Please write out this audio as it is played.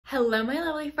Hello my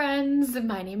lovely friends,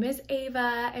 my name is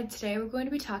Ava and today we're going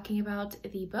to be talking about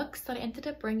the books that I ended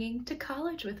up bringing to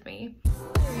college with me.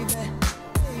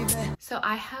 So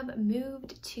I have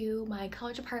moved to my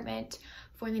college apartment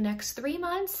for the next 3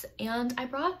 months and I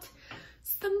brought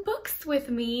some books with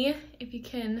me. If you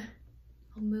can,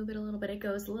 I'll move it a little bit, it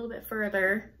goes a little bit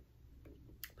further,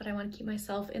 but I want to keep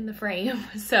myself in the frame.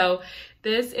 So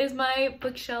this is my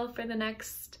bookshelf for the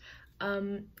next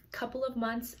couple of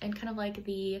months and kind of like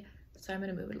so I'm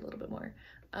gonna move it a little bit more.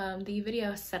 The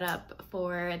video set up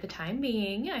for the time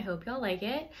being. I hope y'all like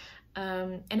it.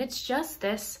 And it's just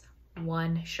this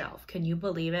one shelf. Can you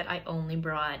believe it? I only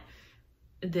brought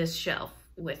this shelf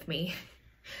with me.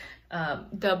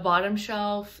 The bottom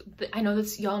shelf, I know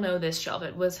this, y'all know this shelf,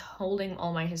 it was holding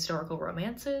all my historical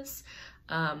romances.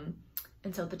 And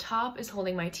so the top is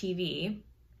holding my TV,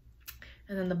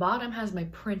 and then the bottom has my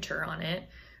printer on it.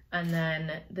 And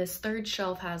then this third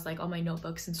shelf has like all my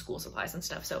notebooks and school supplies and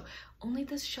stuff. So only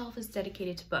this shelf is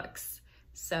dedicated to books.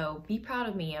 So be proud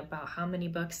of me about how many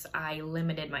books I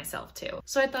limited myself to.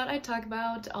 So I thought I'd talk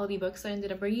about all the books I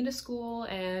ended up bringing to school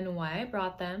and why I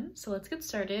brought them. So let's get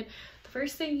started. The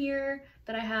first thing here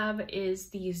that I have is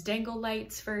these dangle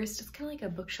lights first. It's kind of like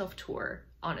a bookshelf tour,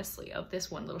 honestly, of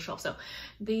this one little shelf. So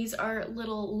these are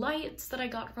little lights that I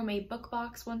got from a book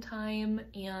box one time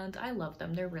and I love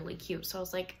them. They're really cute. So I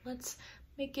was like, let's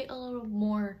make it a little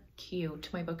more cute,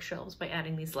 my bookshelves, by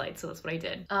adding these lights. So that's what I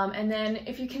did. And then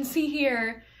if you can see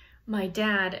here, my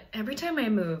dad, every time I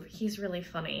move, he's really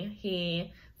funny.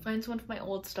 He finds one of my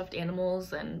old stuffed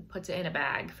animals and puts it in a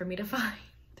bag for me to find.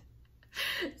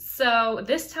 So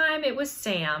this time it was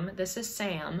Sam. This is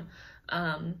Sam.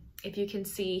 If you can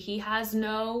see, he has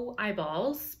no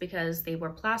eyeballs because they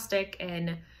were plastic,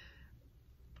 and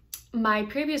my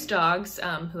previous dogs,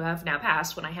 who have now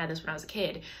passed when I had this when I was a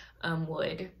kid,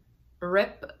 would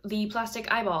rip the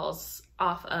plastic eyeballs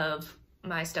off of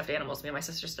my stuffed animals, me and my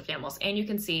sister's stuffed animals. And you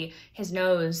can see his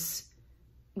nose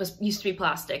used to be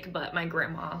plastic, but my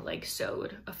grandma like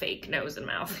sewed a fake nose and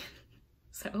mouth.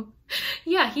 So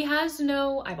yeah, he has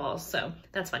no eyeballs, so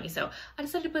that's funny. So I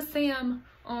decided to put Sam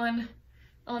on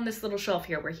this little shelf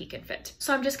here where he can fit.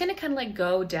 So I'm just gonna kind of like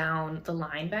go down the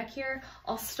line back here.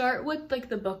 I'll start with like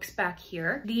the books back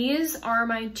here. These are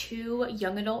my 2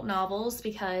 young adult novels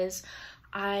because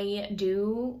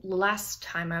last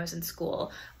time I was in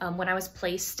school, when I was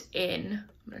placed in,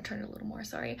 I'm gonna turn it a little more,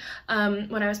 sorry.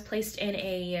 When I was placed in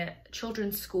a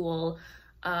children's school,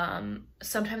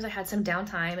 sometimes I had some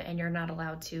downtime and you're not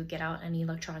allowed to get out any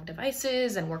electronic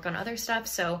devices and work on other stuff.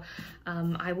 So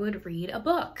I would read a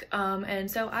book. And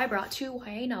so I brought 2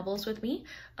 YA novels with me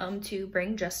to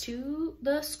bring just to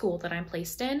the school that I'm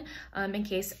placed in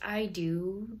case I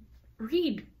do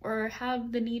read or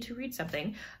have the need to read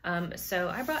something. So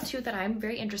I brought 2 that I'm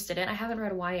very interested in. I haven't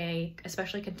read a YA,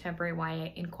 especially contemporary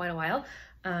YA, in quite a while.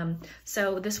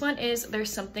 So this one is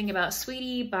There's Something About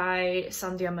Sweetie by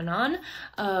Sandhya Menon.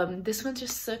 This one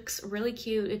just looks really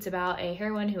cute. It's about a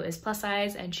heroine who is plus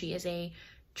size and she is a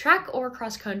track or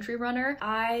cross-country runner.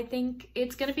 I think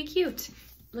it's gonna be cute.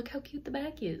 Look how cute the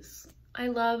back is. I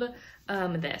love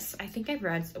this. I think I've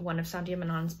read one of Sandhya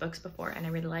Menon's books before and I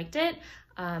really liked it.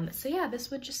 So yeah, this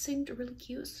one just seemed really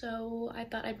cute, so I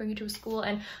thought I'd bring it to a school.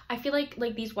 And I feel like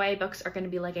these YA books are going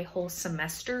to be like a whole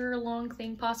semester long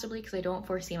thing possibly, because I don't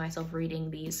foresee myself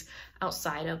reading these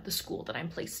outside of the school that I'm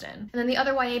placed in. And then the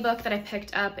other YA book that I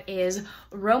picked up is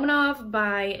Romanov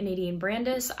by Nadine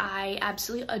Brandes. I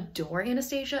absolutely adore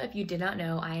Anastasia. If you did not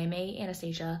know, I am a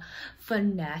Anastasia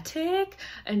fanatic,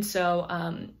 and so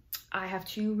I have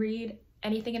to read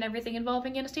anything and everything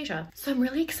involving Anastasia. So I'm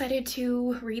really excited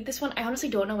to read this one. I honestly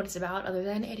don't know what it's about other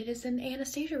than it is an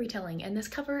Anastasia retelling and this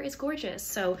cover is gorgeous.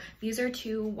 So these are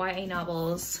 2 YA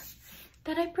novels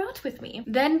that I brought with me.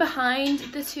 Then behind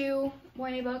the 2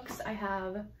 YA books, I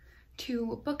have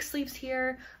 2 book sleeves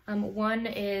here. One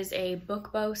is a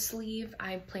book bow sleeve.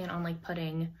 I plan on like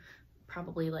putting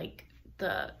probably like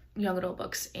the young adult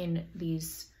books in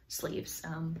these sleeves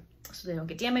so they don't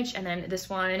get damaged. And then this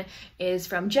one is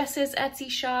from Jess's Etsy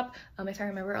shop. If I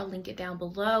remember, I'll link it down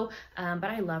below, but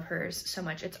I love hers so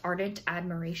much. It's Ardent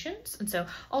Admirations. And so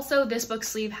also this book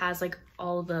sleeve has like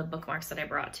all the bookmarks that I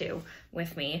brought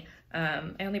with me.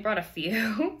 I only brought a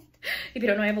few. If you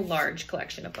don't know, I have a large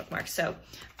collection of bookmarks, so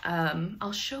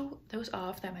I'll show those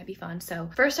off. That might be fun. So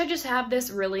first I just have this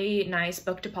really nice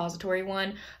book depository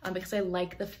one because I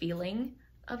like the feeling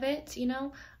of it, you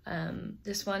know.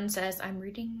 This one says, I'm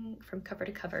reading from cover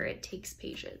to cover, it takes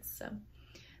pages. So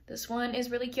this one is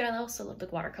really cute. I also love the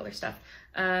watercolor stuff.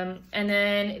 And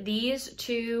then these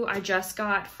 2 I just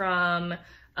got from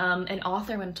an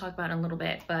author I'm going to talk about in a little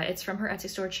bit, but it's from her Etsy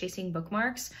store, Chasing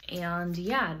Bookmarks. And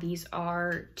yeah, these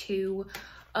are two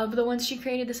of the ones she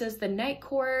created. This is the Night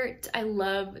Court. I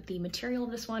love the material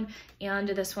of this one, and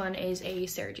this one is a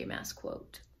Sarah J Maas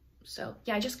quote. So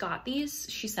yeah, I just got these.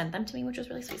 She sent them to me, which was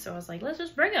really sweet. So I was like, let's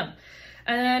just bring them.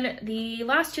 And then the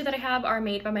last two that I have are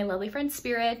made by my lovely friend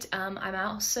Spirit. I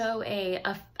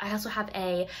also have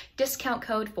a discount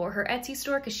code for her Etsy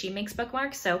store because she makes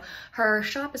bookmarks. So her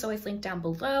shop is always linked down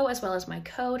below, as well as my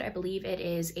code. I believe it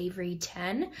is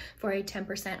Avery10 for a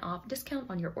 10% off discount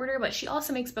on your order. But she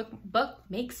also makes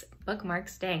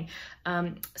bookmarks. Dang.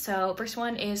 So first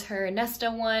one is her Nesta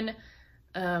one.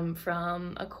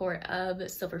 From A Court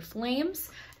of Silver Flames.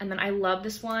 And then I love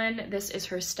this one. This is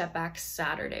her Step Back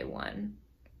Saturday one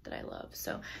that I love.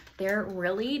 So they're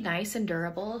really nice and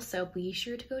durable. So be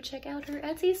sure to go check out her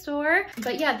Etsy store.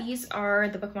 But yeah, these are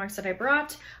the bookmarks that I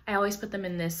brought. I always put them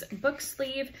in this book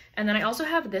sleeve. And then I also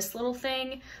have this little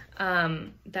thing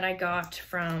that I got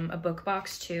from a book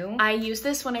box too. I use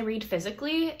this when I read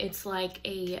physically. It's like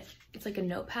a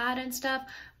notepad and stuff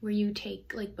where you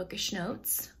take like bookish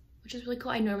notes, which is really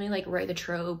cool. I normally like write the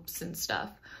tropes and stuff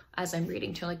as I'm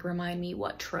reading to like remind me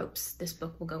what tropes this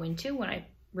book will go into when I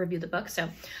review the book. So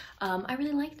I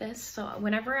really like this. So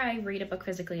whenever I read a book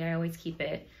physically, I always keep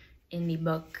it in the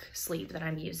book sleeve that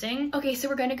I'm using. Okay, so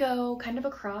we're gonna go kind of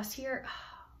across here.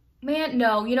 Man,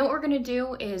 no, you know what we're gonna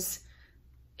do is,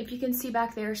 if you can see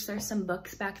back there, so there's some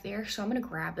books back there. So I'm gonna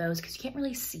grab those because you can't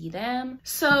really see them.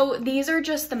 So these are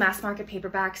just the mass market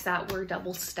paperbacks that were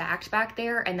double stacked back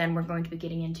there. And then we're going to be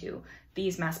getting into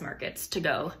these mass markets to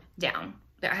go down.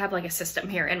 I have like a system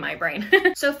here in my brain.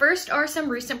 So first are some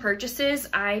recent purchases.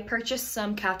 I purchased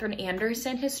some Catherine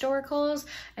Anderson historicals.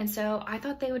 And so I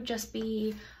thought they would just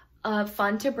be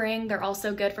fun to bring. They're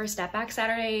also good for Step Back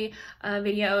Saturday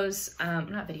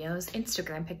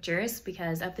Instagram pictures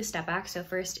because of the Step Back. So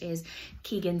first is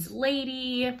Keegan's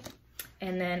Lady,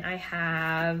 and then I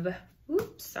have,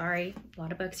 oops, sorry, a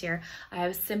lot of books here. I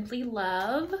have Simply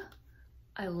Love.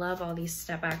 I love all these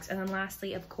Step Backs. And then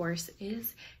lastly, of course,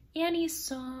 is Annie's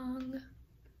Song.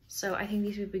 So I think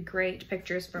these would be great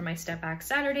pictures for my Step Back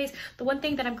Saturdays. The one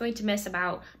thing that I'm going to miss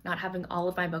about not having all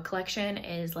of my book collection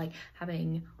is like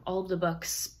having all of the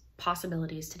books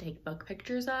possibilities to take book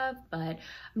pictures of, but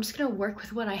I'm just gonna work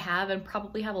with what I have and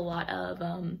probably have a lot of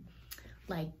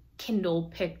like Kindle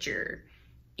picture,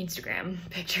 Instagram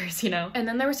pictures, you know? And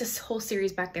then there was this whole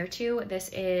series back there too. This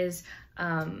is,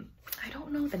 I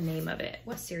don't know the name of it.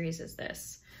 What series is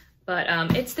this? But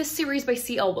it's this series by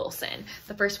C.L. Wilson.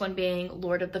 The first one being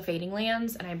Lord of the Fading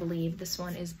Lands, and I believe this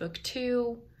one is book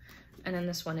 2, and then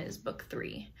this one is book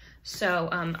 3. So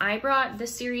I brought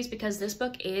this series because this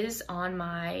book is on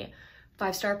my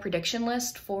 5-star prediction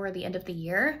list for the end of the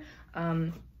year.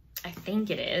 I think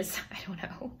it is, I don't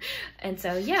know. And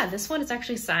so yeah, this one is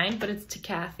actually signed, but it's to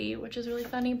Kathy, which is really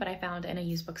funny, but I found it in a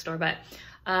used bookstore. But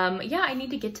yeah, I need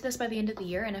to get to this by the end of the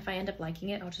year, and if I end up liking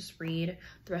it, I'll just read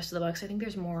the rest of the books. I think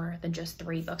there's more than just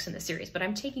 3 books in the series, but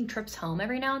I'm taking trips home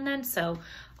every now and then, so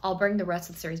I'll bring the rest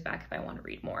of the series back if I want to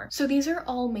read more. So these are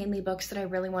all mainly books that I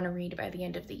really want to read by the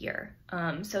end of the year.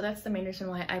 So that's the main reason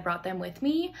why I brought them with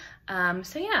me.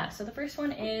 So yeah, so the first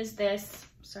one is this.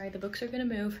 Sorry, the books are gonna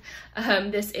move.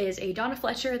 This is a Donna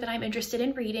Fletcher that I'm interested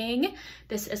in reading.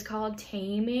 This is called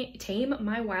Tame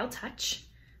My Wild Touch.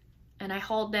 And I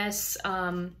hauled this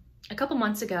a couple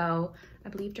months ago, I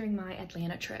believe during my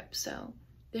Atlanta trip. So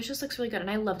this just looks really good,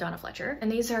 and I love Donna Fletcher. And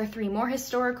these are 3 more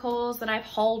historicals that I've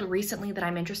hauled recently that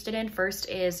I'm interested in. First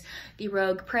is The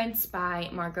Rogue Prince by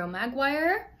Margot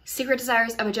Maguire. Secret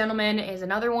Desires of a Gentleman is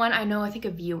another one. I know, I think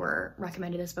a viewer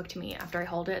recommended this book to me after I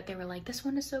hauled it. They were like, this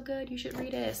one is so good, you should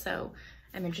read it. So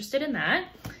I'm interested in that.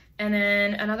 And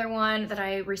then another one that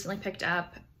I recently picked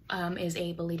up is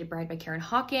A Belated Bride by Karen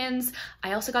Hawkins.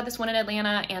 I also got this one in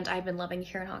Atlanta, and I've been loving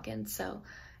Karen Hawkins, so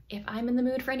if I'm in the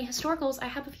mood for any historicals, I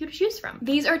have a few to choose from.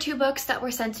 These are 2 books that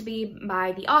were sent to me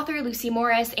by the author, Lucy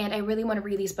Morris, and I really want to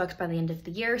read these books by the end of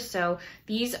the year. So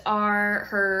these are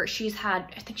her,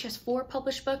 I think she has 4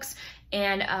 published books,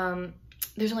 and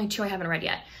there's only 2 I haven't read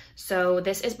yet. So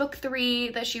this is book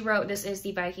 3 that she wrote. This is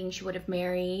The Viking She Would Have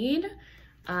Married.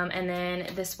 And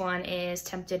then this one is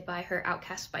Tempted by Her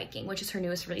Outcast Viking, which is her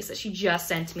newest release that she just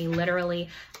sent to me literally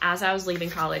as I was leaving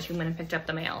college. We went and picked up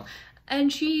the mail,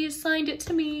 and she signed it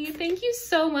to me. Thank you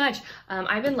so much.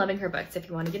 I've been loving her books. If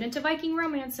you want to get into Viking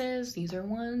romances, these are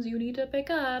ones you need to pick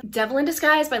up. Devil in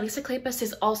Disguise by Lisa Kleypas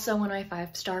is also one of my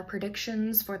 5-star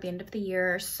predictions for the end of the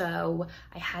year, so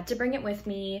I had to bring it with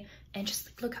me, and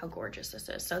just look how gorgeous this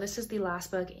is. So this is the last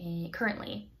book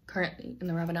currently in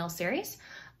the Ravenel series.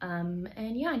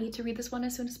 And yeah, I need to read this one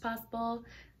as soon as possible.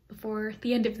 before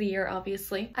the end of the year,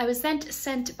 obviously. I was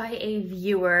sent by a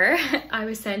viewer. I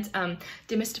was sent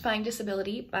Demystifying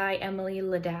Disability by Emily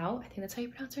Ladau. I think that's how you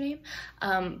pronounce her name.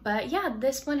 But yeah,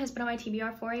 this one has been on my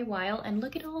TBR for a while, and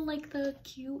look at all like the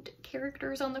cute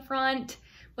characters on the front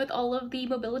with all of the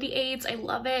mobility aids. I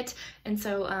love it. And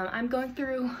so I'm going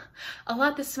through a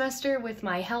lot this semester with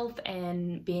my health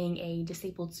and being a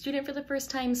disabled student for the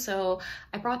first time. So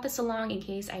I brought this along in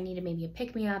case I needed maybe a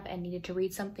pick-me-up and needed to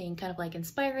read something kind of like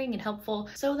inspiring and helpful.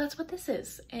 So that's what this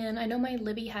is. And I know my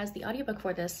Libby has the audiobook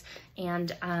for this,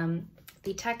 and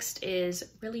the text is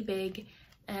really big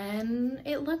and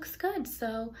it looks good.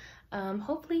 So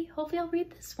hopefully I'll read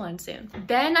this one soon.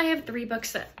 Then I have 3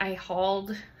 books that I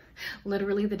hauled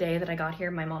literally the day that I got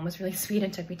here. My mom was really sweet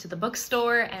and took me to the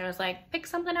bookstore and was like, pick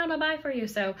something out, I'll buy for you.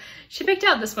 So she picked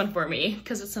out this one for me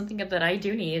because it's something that I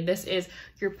do need. This is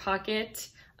Your Pocket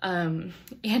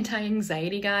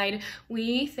Anti-Anxiety Guide.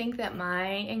 We think that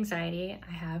my anxiety,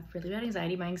 I have really bad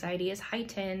anxiety. My anxiety is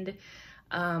heightened.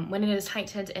 When it is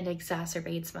heightened, it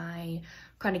exacerbates my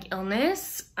chronic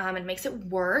illness. It makes it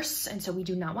worse. And so we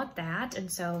do not want that.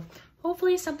 And so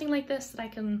hopefully something like this that I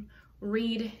can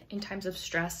read in times of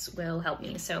stress will help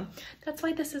me. So that's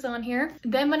why this is on here.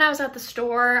 Then when I was at the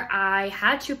store, I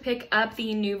had to pick up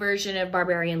the new version of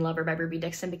Barbarian Lover by Ruby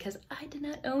Dixon because I did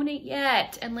not own it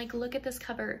yet. And like, look at this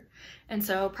cover. And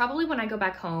so probably when I go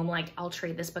back home, like I'll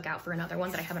trade this book out for another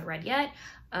one that I haven't read yet.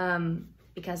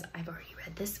 Because I've already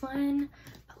read this one,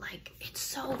 but like, it's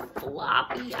so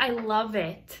floppy. I love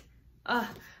it.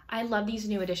 I love these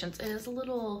new editions. It is a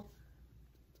little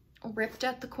ripped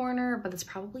at the corner, but it's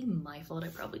probably my fault. I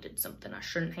probably did something I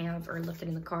shouldn't have or left it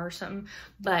in the car or something,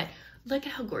 but look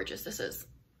at how gorgeous this is.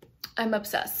 I'm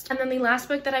obsessed. And then the last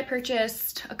book that I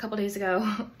purchased a couple days ago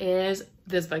is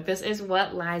this book. This is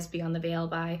What Lies Beyond the Veil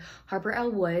by Harper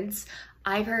L. Woods.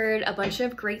 I've heard a bunch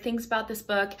of great things about this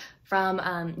book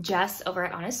from Jess over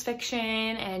at Honest Fiction,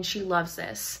 and she loves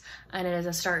this. And it is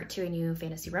a start to a new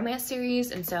fantasy romance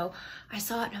series. And so I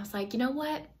saw it and I was like, you know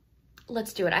what?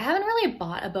 Let's do it. I haven't really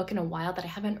bought a book in a while that I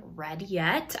haven't read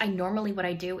yet. What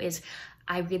I do is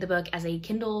I read the book as a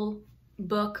Kindle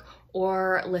book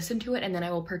or listen to it, and then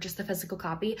I will purchase the physical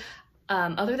copy.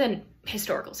 Other than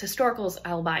historicals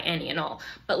I'll buy any and all,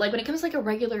 but like when it comes to like a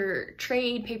regular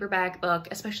trade paperback book,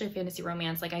 especially a fantasy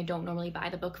romance, like I don't normally buy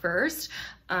the book first.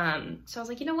 So I was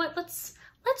like, you know what, let's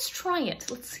try it.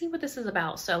 Let's see what this is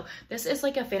about. So this is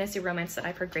like a fantasy romance that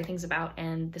I've heard great things about,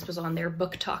 and this was on their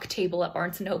book talk table at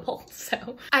Barnes & Noble.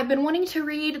 So I've been wanting to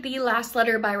read The Last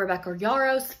Letter by Rebecca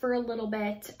Yarros for a little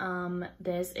bit.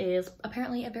 This is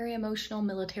apparently a very emotional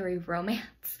military romance.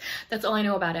 That's all I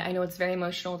know about it. I know it's very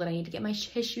emotional, that I need to get my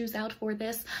tissues out for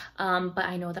this. But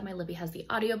I know that my Libby has the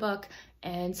audiobook.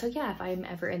 And so yeah, if I'm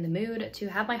ever in the mood to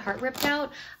have my heart ripped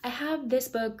out, I have this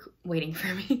book waiting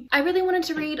for me. I really wanted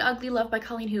to read Ugly Love by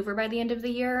Colleen Hoover by the end of the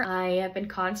year. I have been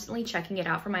constantly checking it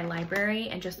out from my library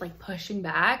and just like pushing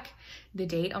back the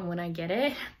date on when I get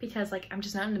it because like I'm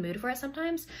just not in the mood for it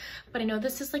sometimes. But I know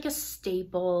this is like a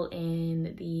staple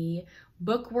in the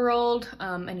book world,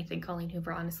 anything Colleen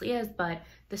Hoover honestly is, but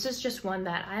this is just one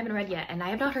that I haven't read yet, and I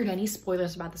have not heard any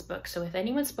spoilers about this book. So if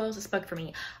anyone spoils this book for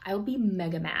me, I will be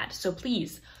mega mad. So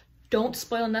please don't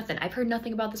spoil nothing. I've heard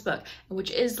nothing about this book,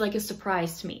 which is like a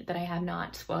surprise to me that I have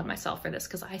not spoiled myself for this,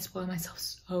 because I spoil myself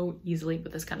so easily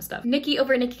with this kind of stuff. Nikki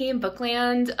over Nikki in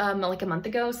Bookland, like a month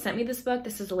ago, sent me this book.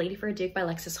 This is A Lady for a Duke by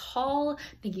Alexis Hall.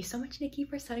 Thank you so much, Nikki,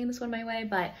 for sending this one my way,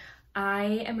 but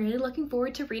I am really looking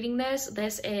forward to reading this.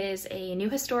 This is a new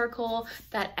historical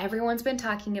that everyone's been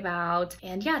talking about.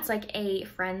 And yeah, it's like a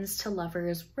friends to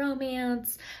lovers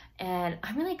romance. And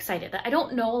I'm really excited. I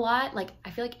don't know a lot. Like,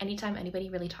 I feel like anytime anybody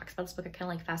really talks about this book, I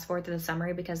kind of like fast forward through the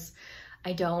summary because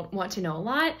I don't want to know a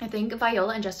lot. I think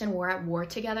Viola and Justin were at war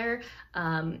together,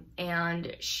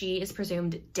 and she is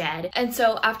presumed dead. And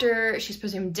so after she's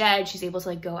presumed dead, she's able to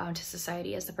like go out into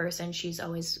society as the person she's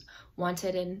always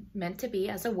wanted and meant to be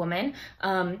as a woman.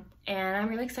 And I'm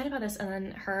really excited about this. And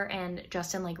then her and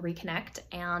Justin like reconnect,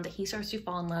 and he starts to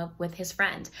fall in love with his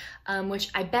friend,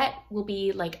 which I bet will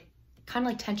be like kind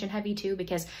of like tension heavy too,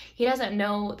 because he doesn't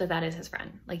know that that is his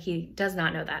friend. Like, he does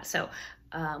not know that. So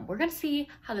we're gonna see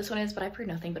how this one is, but I've heard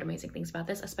nothing but amazing things about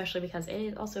this, especially because it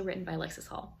is also written by Alexis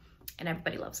Hall, and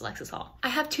everybody loves Alexis Hall. I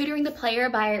have Tutoring the Player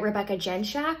by Rebecca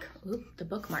Jenshak. Ooh, the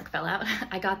bookmark fell out.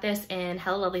 I got this in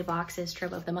Hello Lovely Box's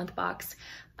Trip of the Month box,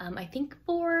 I think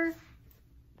for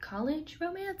college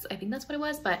romance. I think that's what it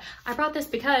was, but I brought this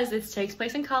because this takes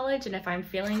place in college, and if I'm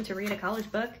feeling to read a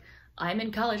college book, I'm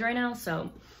in college right now,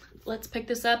 so let's pick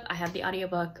this up. I have the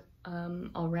audiobook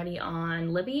already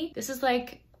on Libby. This is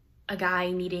like a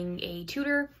guy needing a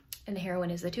tutor, and the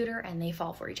heroine is the tutor, and they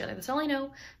fall for each other. That's all I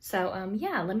know. So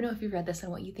yeah, let me know if you've read this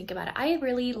and what you think about it. I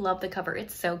really love the cover.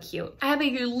 It's so cute. I have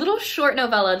a little short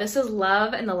novella. This is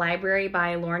Love in the Library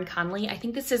by Lauren Conley. I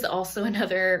think this is also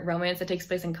another romance that takes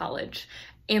place in college,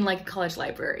 in like a college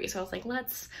library. So I was like,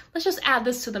 let's just add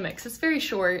this to the mix. It's very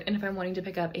short, and if I'm wanting to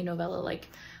pick up a novella like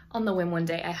on the whim one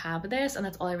day, I have this, and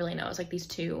that's all I really know is like these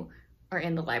two are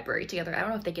in the library together. I don't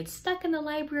know if they get stuck in the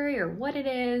library or what it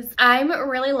is. I'm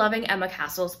really loving Emma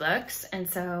Castle's books, and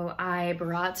so I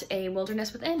brought A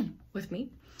Wilderness Within with me.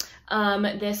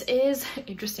 This is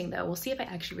interesting though. We'll see if I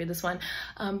actually read this one,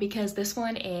 because this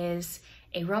one is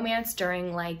a romance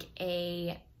during like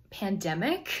a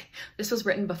pandemic. This was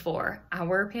written before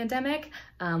our pandemic,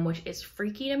 which is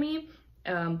freaky to me.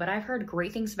 But I've heard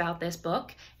great things about this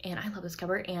book, and I love this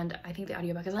cover, and I think the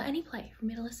audiobook is on any play for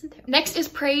me to listen to. Next is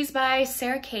Praise by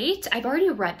Sarah Kate. I've already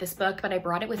read this book, but I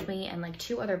brought it with me and like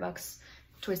 2 other books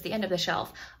towards the end of the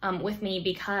shelf with me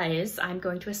because I'm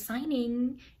going to a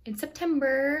signing in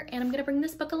September, and I'm gonna bring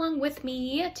this book along with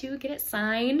me to get it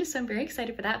signed. So I'm very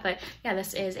excited for that. But yeah,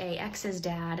 this is a ex's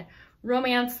dad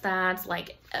romance that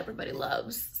like everybody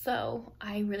loves. So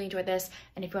I really enjoyed this,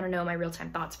 and if you want to know my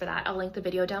real-time thoughts for that, I'll link the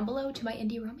video down below to my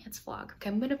indie romance vlog. Okay,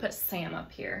 I'm gonna put Sam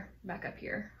up here, back up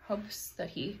here, hopes that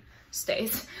he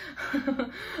stays.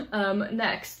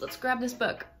 Next, let's grab this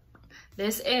book.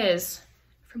 This is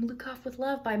From Lukov with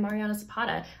Love by Mariana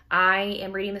Zapata. I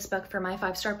am reading this book for my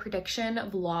 5-star prediction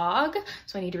vlog,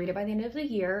 so I need to read it by the end of the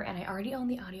year, and I already own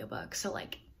the audiobook, so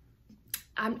like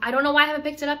I don't know why I haven't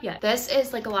picked it up yet. This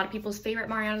is like a lot of people's favorite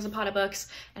Mariana Zapata books,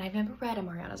 and I've never read a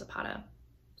Mariana Zapata.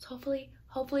 So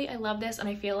hopefully I love this, and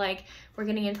I feel like we're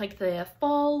getting into like the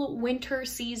fall winter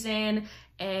season,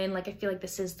 and like I feel like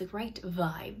this is the right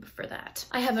vibe for that.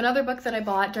 I have another book that I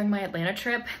bought during my Atlanta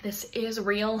trip. This is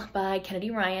Real by Kennedy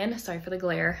Ryan. Sorry for the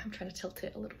glare, I'm trying to tilt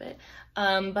it a little bit.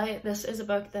 But this is a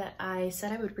book that I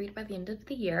said I would read by the end of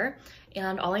the year,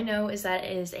 and all I know is that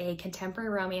it is a contemporary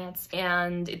romance,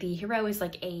 and the hero is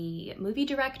like a movie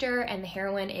director, and the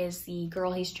heroine is the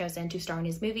girl he's chosen to star in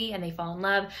his movie, and they fall in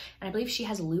love, and I believe she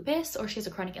has lupus, or she has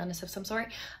a chronic illness of some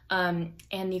sort, and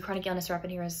the chronic illness rep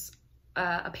in here is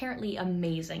apparently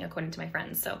amazing according to my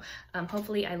friends. So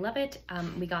hopefully I love it.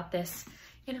 We got this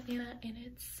in Atlanta, and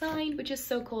it's signed, which is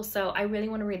so cool. So I really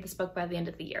want to read this book by the end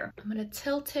of the year. I'm gonna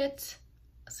tilt it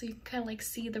so you can kind of like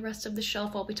see the rest of the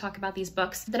shelf while we talk about these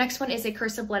books. The next one is A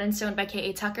Curse of Blood and Stone by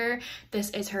K.A. Tucker. This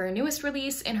is her newest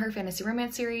release in her fantasy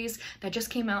romance series that just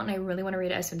came out, and I really want to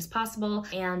read it as soon as possible.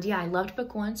 And yeah, I loved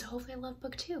book 1, so hopefully I love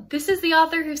book 2. This is the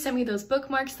author who sent me those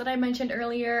bookmarks that I mentioned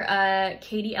earlier,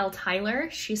 Katie L. Tyler.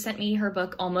 She sent me her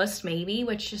book Almost Maybe,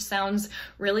 which just sounds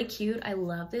really cute. I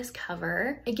love this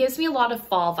cover. It gives me a lot of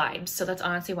fall vibes, so that's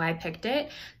honestly why I picked it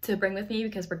to bring with me,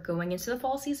 because we're going into the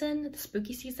fall season, the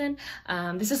spooky season.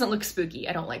 This doesn't look spooky.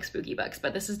 I don't like spooky books,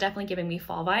 but this is definitely giving me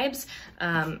fall vibes.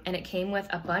 And it came with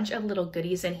a bunch of little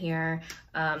goodies in here.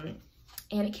 And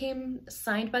it came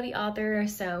signed by the author.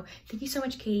 So thank you so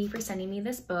much, Katie, for sending me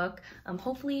this book.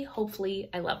 Hopefully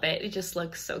I love it. It just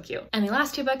looks so cute. And the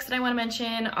last 2 books that I want to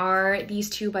mention are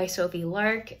these 2 by Sophie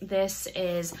Lark. This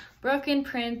is Broken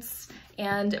Prince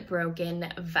and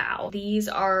Broken Vow. These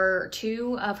are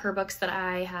 2 of her books that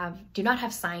I do not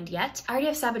have signed yet. I already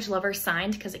have Savage Lover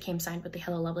signed because it came signed with the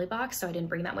Hello Lovely box, so I didn't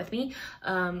bring that with me.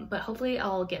 But hopefully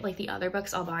I'll get like the other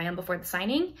books. I'll buy them before the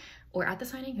signing, or at the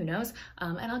signing, who knows,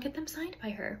 and I'll get them signed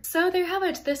by her. So there you have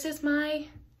it. This is my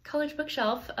college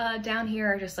bookshelf. Down here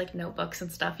are just like notebooks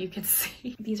and stuff you can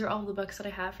see. These are all the books that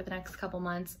I have for the next couple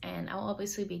months, and I'll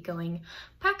obviously be going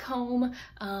back home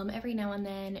every now and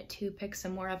then to pick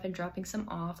some more up and dropping some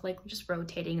off, like just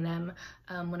rotating them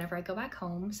whenever I go back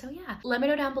home. So yeah, let me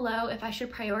know down below if I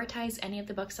should prioritize any of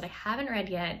the books that I haven't read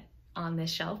yet on this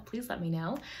shelf. Please let me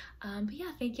know. But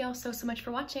yeah, thank you all so much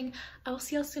for watching. I will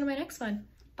see y'all soon in my next one.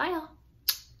 Bye y'all.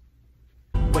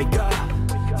 Wake up,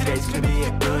 today's gonna be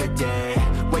a good day.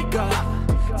 Wake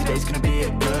up, today's gonna be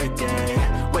a good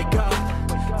day. Wake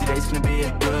up, today's gonna be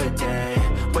a good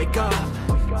day. Wake up,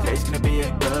 today's gonna be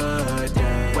a good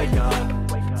day. Wake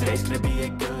up, today's gonna be a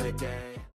good day.